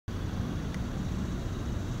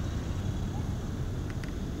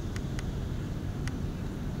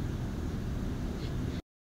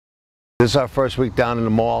This is our first week down in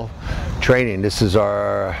the mall training. This is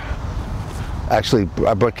our, actually,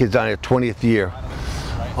 I brought kids down here 20th year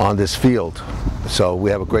on this field. So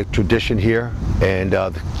we have a great tradition here, and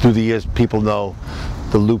through the years people know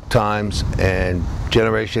the loop times, and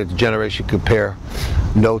generation to generation compare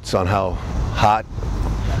notes on how hot,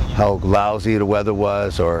 how lousy the weather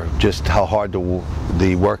was, or just how hard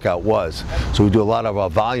the workout was. So we do a lot of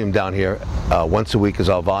our volume down here. Once a week is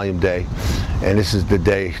our volume day, and this is the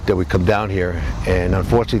day that we come down here, and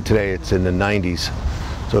unfortunately today it's in the 90s,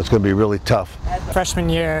 so it's going to be really tough. Freshman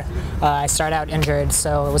year, I started out injured,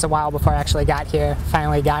 so it was a while before I actually got here.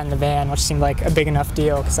 Finally got in the van, which seemed like a big enough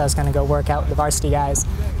deal because I was going to go work out with the varsity guys.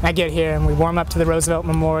 And I get here and we warm up to the Roosevelt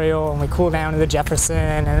Memorial and we cool down to the Jefferson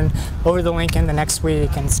and over the Lincoln the next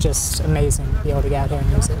week, and it's just amazing to be able to get out here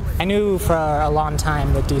and use it. I knew for a long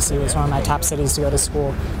time that DC was one of my top cities to go to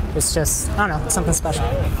school. It's just, I don't know, it's something special.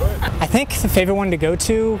 I think the favorite one to go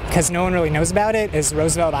to, because no one really knows about it, is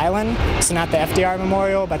Roosevelt Island. So not the FDR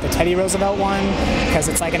Memorial, but the Teddy Roosevelt one, because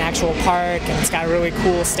it's like an actual park and it's got a really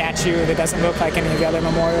cool statue that doesn't look like any of the other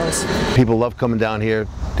memorials. People love coming down here.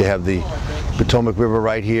 They have the Potomac River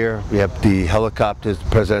right here. We have the helicopters,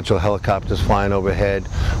 presidential helicopters flying overhead.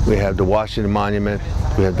 We have the Washington Monument.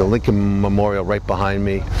 We have the Lincoln Memorial right behind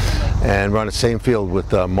me. And we're on the same field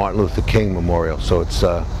with Martin Luther King Memorial. So it's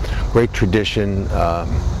a great tradition.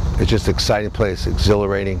 It's just an exciting place,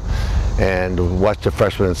 exhilarating. And watch the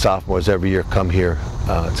freshmen and sophomores every year come here.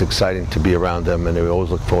 It's exciting to be around them, and they always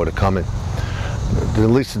look forward to coming. At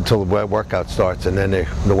least until the workout starts, and then they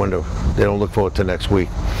don't look forward to next week.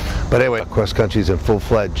 But anyway, cross country is in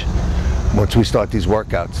full-fledged. Once we start these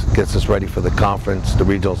workouts, it gets us ready for the conference, the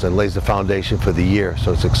regionals, and lays the foundation for the year.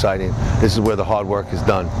 So it's exciting. This is where the hard work is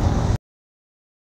done.